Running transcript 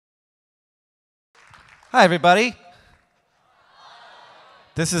Hi, everybody.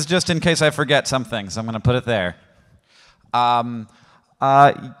 This is just in case I forget something, so I'm going to put it there. How's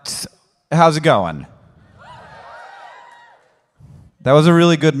it going? That was a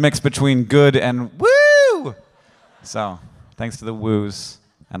really good mix between good and woo! So, thanks to the woos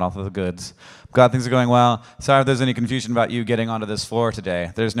and all of the goods. Glad things are going well. Sorry if there's any confusion about you getting onto this floor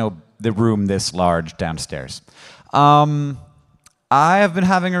today. There's no room this large downstairs. I have been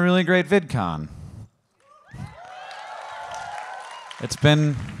having a really great VidCon. It's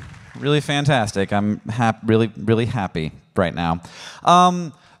been really fantastic. I'm really happy right now.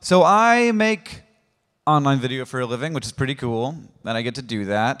 So I make online video for a living, which is pretty cool, and I get to do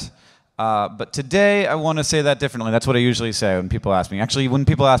that. But today I want to say that differently. That's what I usually say when people ask me. Actually, when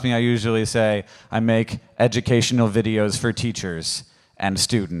people ask me, I usually say I make educational videos for teachers and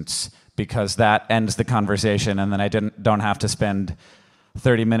students, because that ends the conversation, and then I don't have to spend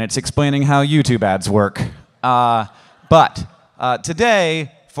 30 minutes explaining how YouTube ads work. But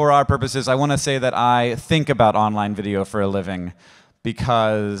today, for our purposes, I want to say that I think about online video for a living,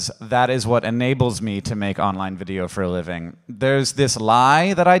 because that is what enables me to make online video for a living. There's this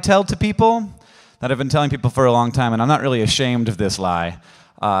lie that I tell to people, that I've been telling people for a long time, and I'm not really ashamed of this lie.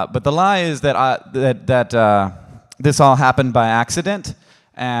 But the lie is that this all happened by accident,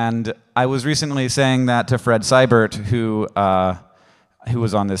 and I was recently saying that to Fred Seibert, who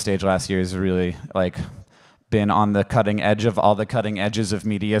was on this stage last year. He's really been on the cutting edge of all the cutting edges of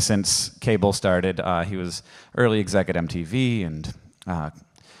media since cable started. He was early exec at MTV and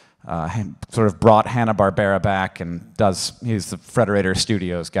sort of brought Hanna-Barbera back, and he's the Frederator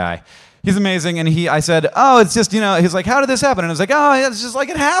Studios guy. He's amazing, and I said, oh, it's just, he's like, how did this happen? And I was like, oh, it's just like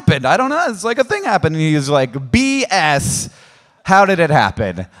it happened. I don't know, it's like a thing happened. And he's like, BS. How did it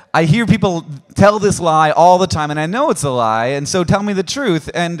happen? I hear people tell this lie all the time, and I know it's a lie, and so tell me the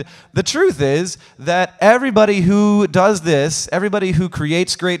truth. And the truth is that everybody who does this, everybody who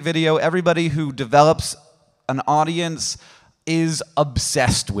creates great video, everybody who develops an audience is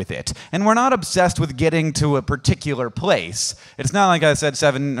obsessed with it. And we're not obsessed with getting to a particular place. It's not like I said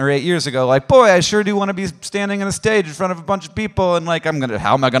 7 or 8 years ago, like, boy, I sure do want to be standing on a stage in front of a bunch of people, and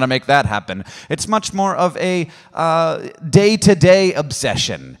how am I gonna make that happen? It's much more of a day-to-day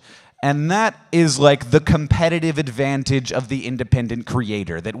obsession. And that is like the competitive advantage of the independent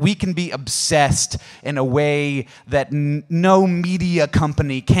creator, that we can be obsessed in a way that no media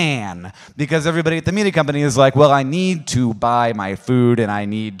company can, because everybody at the media company is like, well, I need to buy my food, and I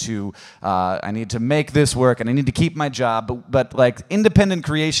need to make this work, and I need to keep my job. But independent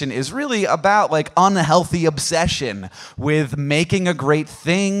creation is really about unhealthy obsession with making a great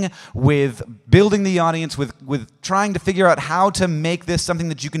thing, with building the audience, with trying to figure out how to make this something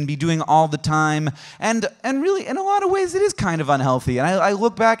that you can be doing all the time, and really in a lot of ways it is kind of unhealthy. And I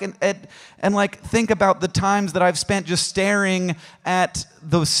look back and think about the times that I've spent just staring at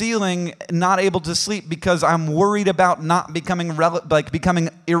the ceiling, not able to sleep because I'm worried about not becoming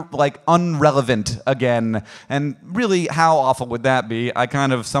unrelevant again. And really, how awful would that be? I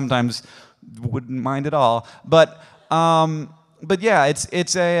kind of sometimes wouldn't mind at all. But yeah,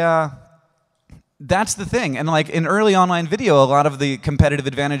 that's the thing. And in early online video, a lot of the competitive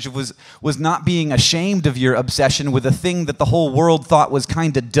advantage was not being ashamed of your obsession with a thing that the whole world thought was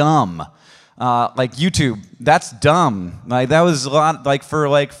kind of dumb. Like YouTube, that's dumb. That was a lot,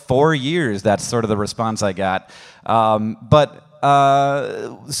 for 4 years, that's sort of the response I got. So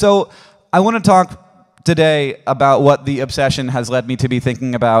I want to talk today about what the obsession has led me to be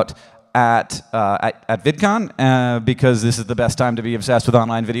thinking about at VidCon, because this is the best time to be obsessed with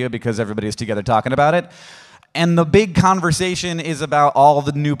online video, because everybody's together talking about it. And the big conversation is about all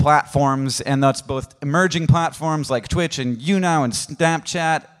the new platforms, and that's both emerging platforms like Twitch and YouNow and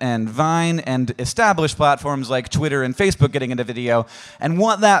Snapchat and Vine, and established platforms like Twitter and Facebook getting into video, and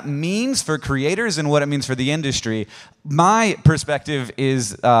what that means for creators and what it means for the industry. My perspective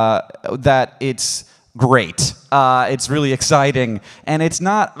is that it's great. It's really exciting, and it's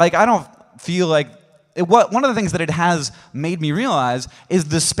not I don't feel like one of the things that it has made me realize is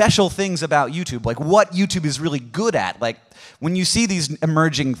the special things about YouTube, what YouTube is really good at. When you see these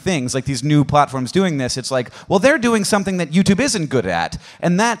emerging things, these new platforms doing this, it's well, they're doing something that YouTube isn't good at,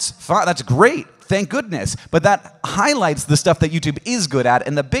 and that's fine, that's great. Thank goodness. But that highlights the stuff that YouTube is good at,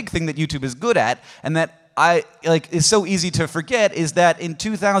 and the big thing that YouTube is good at, and that is so easy to forget, is that in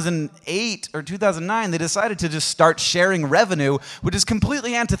 2008 or 2009, they decided to just start sharing revenue, which is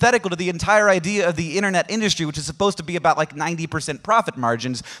completely antithetical to the entire idea of the internet industry, which is supposed to be about 90% profit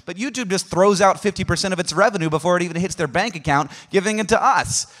margins. But YouTube just throws out 50% of its revenue before it even hits their bank account, giving it to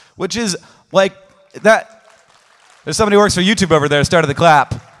us, which is that. There's somebody who works for YouTube over there, started the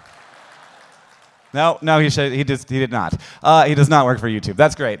clap. No, he did not. He does not work for YouTube.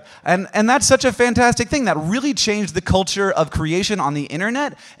 That's great. And that's such a fantastic thing. That really changed the culture of creation on the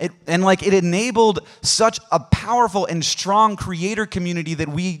internet. It enabled such a powerful and strong creator community that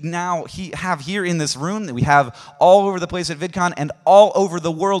we now have here in this room, that we have all over the place at VidCon and all over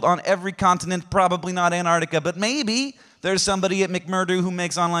the world on every continent, probably not Antarctica, but maybe there's somebody at McMurdo who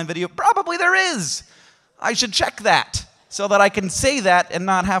makes online video. Probably there is. I should check that so that I can say that and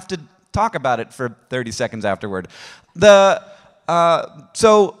not have to talk about it for 30 seconds afterward. So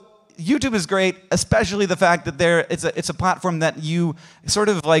YouTube is great, especially the fact that it's a platform that you sort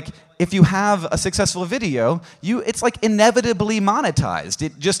of like, if you have a successful video, it's like inevitably monetized.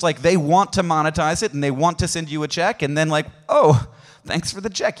 It just like they want to monetize it and they want to send you a check, and then like, oh, thanks for the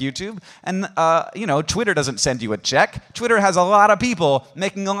check, YouTube. And Twitter doesn't send you a check. Twitter has a lot of people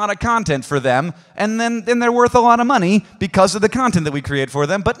making a lot of content for them, and then they're worth a lot of money because of the content that we create for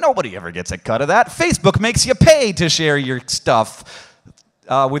them, but nobody ever gets a cut of that. Facebook makes you pay to share your stuff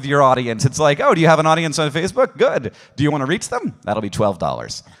with your audience. It's like, oh, do you have an audience on Facebook? Good. Do you want to reach them? That'll be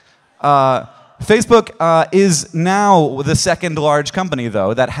 $12. Facebook is now the second large company,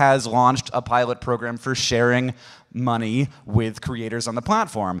 though, that has launched a pilot program for sharing money with creators on the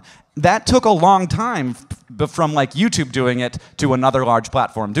platform. That took a long time from like YouTube doing it to another large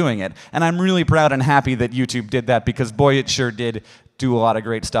platform doing it. And I'm really proud and happy that YouTube did that, because boy, it sure did do a lot of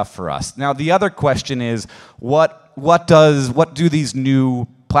great stuff for us. Now, the other question is, what do these new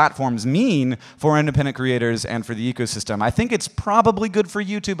platforms mean for independent creators and for the ecosystem? I think it's probably good for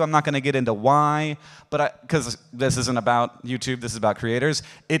YouTube. I'm not going to get into why, but because this isn't about YouTube, this is about creators.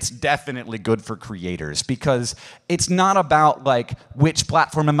 It's definitely good for creators, because it's not about like which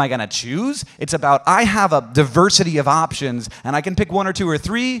platform am I going to choose. It's about I have a diversity of options and I can pick one or two or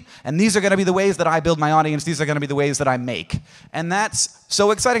three, and these are going to be the ways that I build my audience. These are going to be the ways that I make. And that's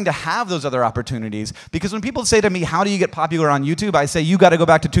so exciting to have those other opportunities, because when people say to me, how do you get popular on YouTube? I say, you got to go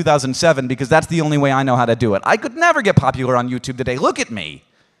back to 2007, because that's the only way I know how to do it. I could never get popular on YouTube today. Look at me.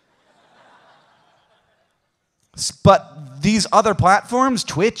 But these other platforms,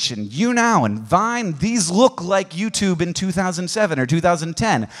 Twitch and YouNow and Vine, these look like YouTube in 2007 or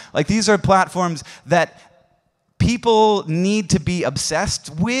 2010. Like, these are platforms that people need to be obsessed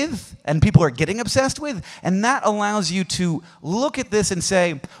with, and people are getting obsessed with, and that allows you to look at this and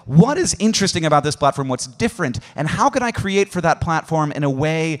say, what is interesting about this platform, what's different, and how can I create for that platform in a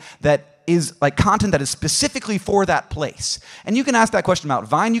way that is like content that is specifically for that place? And you can ask that question about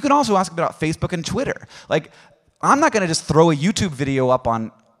Vine. You can also ask about Facebook and Twitter. Like, I'm not going to just throw a YouTube video up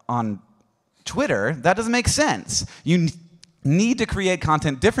on Twitter. That doesn't make sense. You need to create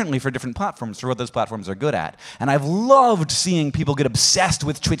content differently for different platforms, for what those platforms are good at. And I've loved seeing people get obsessed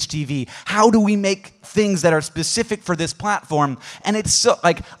with Twitch TV. How do we make things that are specific for this platform? And it's so,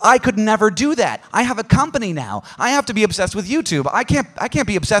 like, I could never do that. I have a company now. I have to be obsessed with YouTube. I can't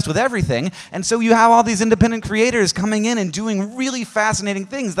be obsessed with everything. And so you have all these independent creators coming in and doing really fascinating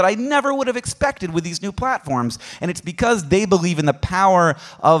things that I never would have expected with these new platforms. And it's because they believe in the power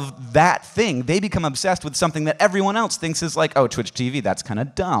of that thing. They become obsessed with something that everyone else thinks is like, oh, Twitch TV, that's kind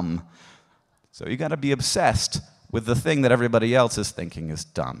of dumb. So you got to be obsessed with the thing that everybody else is thinking is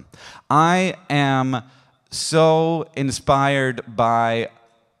dumb. I am so inspired by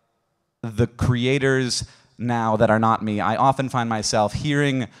the creators now that are not me. I often find myself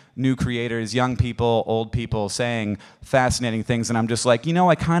hearing new creators, young people, old people saying fascinating things, and I'm just like,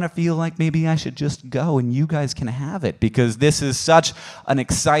 I kind of feel like maybe I should just go and you guys can have it, because this is such an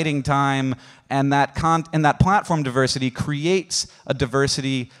exciting time, and that platform diversity creates a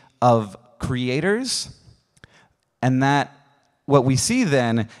diversity of creators, and that what we see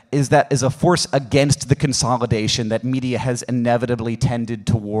then is that is a force against the consolidation that media has inevitably tended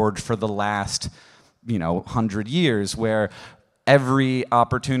toward for the last 100 years, where every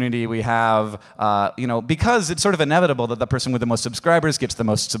opportunity we have, because it's sort of inevitable that the person with the most subscribers gets the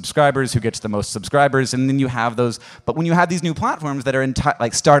most subscribers, who gets the most subscribers, and then you have those. But when you have these new platforms that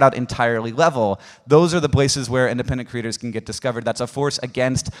are start out entirely level, those are the places where independent creators can get discovered. That's a force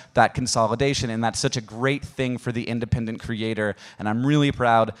against that consolidation, and that's such a great thing for the independent creator. And I'm really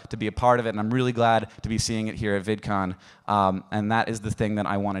proud to be a part of it, and I'm really glad to be seeing it here at VidCon. And that is the thing that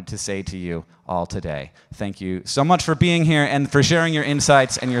I wanted to say to you all today. Thank you so much for being here and for sharing your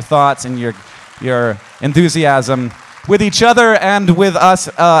insights and your thoughts and your enthusiasm with each other and with us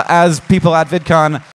as people at VidCon.